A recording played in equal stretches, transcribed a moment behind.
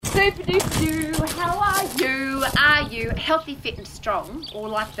Super duper, how are you? Are you healthy, fit and strong, or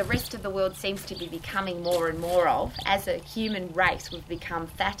like the rest of the world seems to be becoming more and more of? As a human race, we've become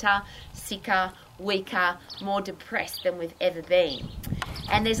fatter, sicker, weaker, more depressed than we've ever been.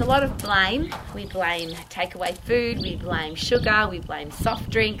 And there's a lot of blame. We blame takeaway food, we blame sugar, we blame soft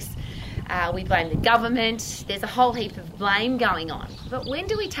drinks, we blame the government. There's a whole heap of blame going on. But when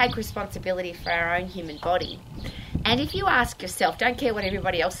do we take responsibility for our own human body? And if you ask yourself, don't care what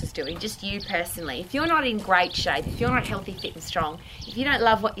everybody else is doing, just you personally, if you're not in great shape, if you're not healthy, fit and strong, if you don't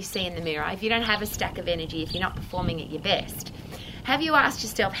love what you see in the mirror, if you don't have a stack of energy, if you're not performing at your best, have you asked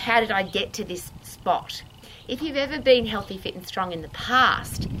yourself, how did I get to this spot? If you've ever been healthy, fit and strong in the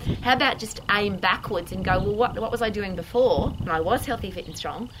past, how about just aim backwards and go, well, what was I doing before when I was healthy, fit and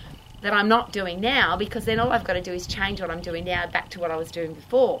strong that I'm not doing now? Because then all I've got to do is change what I'm doing now back to what I was doing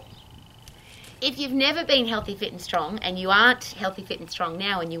before. If you've never been healthy, fit and strong, and you aren't healthy, fit and strong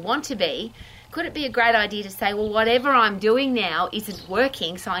now and you want to be, could it be a great idea to say, well, whatever I'm doing now isn't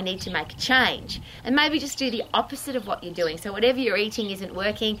working, so I need to make a change? And maybe just do the opposite of what you're doing. So whatever you're eating isn't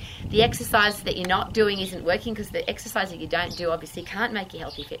working, the exercise that you're not doing isn't working, because the exercise that you don't do obviously can't make you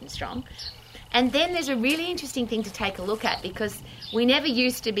healthy, fit and strong. And then there's a really interesting thing to take a look at, because we never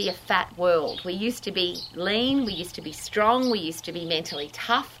used to be a fat world. We used to be lean, we used to be strong, we used to be mentally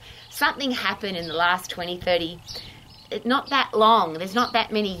tough. Something happened in the last 20, 30, not that long, there's not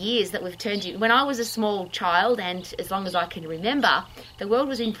that many years that we've turned in. When I was a small child, and as long as I can remember, the world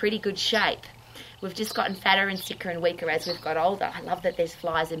was in pretty good shape. We've just gotten fatter and sicker and weaker as we've got older. I love that there's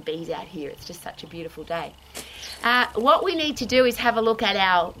flies and bees out here. It's just such a beautiful day. What we need to do is have a look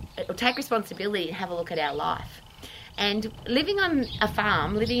at take responsibility and have a look at our life. And living on a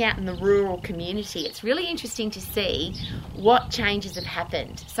farm, living out in the rural community, it's really interesting to see what changes have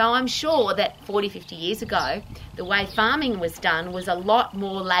happened. So I'm sure that 40, 50 years ago, the way farming was done was a lot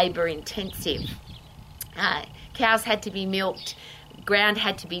more labour intensive. Cows had to be milked, ground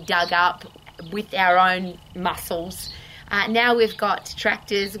had to be dug up with our own muscles. Now we've got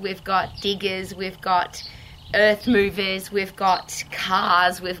tractors, we've got diggers, we've got earth movers, we've got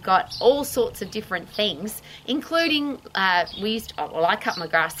cars, we've got all sorts of different things, including, I cut my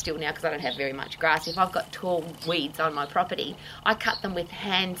grass still now because I don't have very much grass. If I've got tall weeds on my property, I cut them with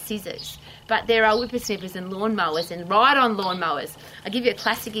hand scissors. But there are whippersnippers and lawnmowers and ride-on lawnmowers. I'll give you a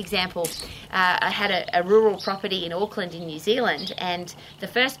classic example. I had a rural property in Auckland in New Zealand, and the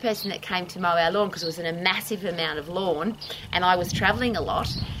first person that came to mow our lawn, because it was in a massive amount of lawn and I was travelling a lot,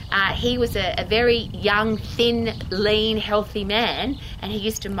 he was a very young, thin, lean, healthy man, and he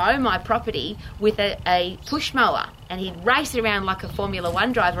used to mow my property with a push mower, and he'd race around like a Formula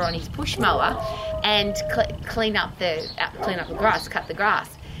One driver on his push mower and clean up the grass, cut the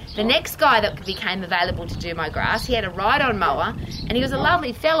grass. The next guy that became available to do my grass, he had a ride-on mower, and he was a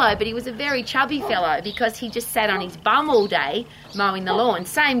lovely fellow, but he was a very chubby fellow because he just sat on his bum all day mowing the lawn.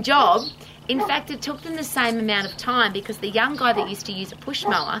 Same job. In fact, it took them the same amount of time, because the young guy that used to use a push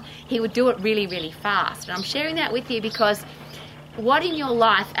mower, he would do it really, really fast. And I'm sharing that with you because what in your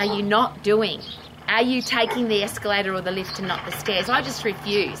life are you not doing? Are you taking the escalator or the lift and not the stairs? I just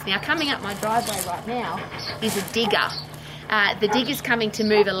refuse. Now, coming up my driveway right now is a digger. The digger's coming to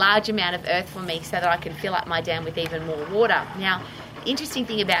move a large amount of earth for me so that I can fill up my dam with even more water. Now, the interesting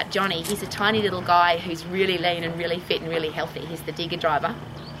thing about Johnny, he's a tiny little guy who's really lean and really fit and really healthy. He's the digger driver.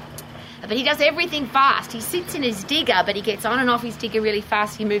 But he does everything fast. He sits in his digger, but he gets on and off his digger really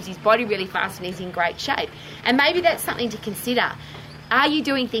fast. He moves his body really fast, and he's in great shape. And maybe that's something to consider. Are you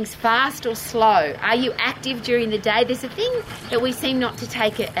doing things fast or slow? Are you active during the day? There's a thing that we seem not to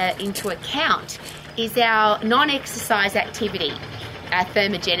take into account, is our non-exercise activity,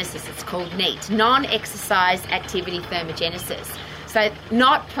 thermogenesis. It's called NEAT, non-exercise activity thermogenesis. So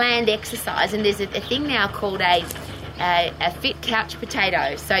not planned exercise, and there's a thing now called a fit couch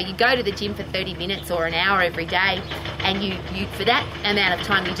potato. So you go to the gym for 30 minutes or an hour every day, and you for that amount of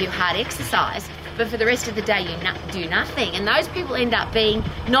time you do hard exercise, but for the rest of the day you do nothing. And those people end up being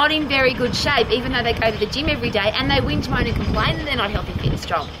not in very good shape, even though they go to the gym every day, and they whinge, moan and complain that they're not healthy, fit and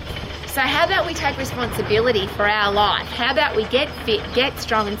strong. So how about we take responsibility for our life? How about we get fit, get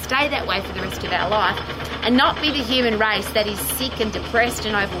strong and stay that way for the rest of our life, and not be the human race that is sick and depressed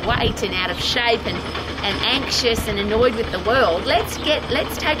and overweight and out of shape and anxious and annoyed with the world. Let's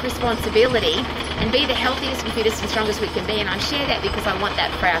take responsibility and be the healthiest and fittest and strongest we can be, and I share that because I want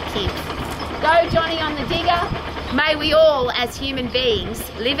that for our kids. Go Johnny on the digger. May we all, as human beings,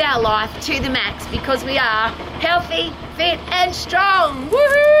 live our life to the max, because we are healthy, fit and strong.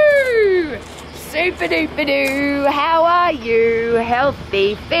 Woohoo! Super duper doo. How are you?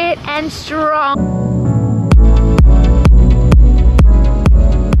 Healthy, fit and strong.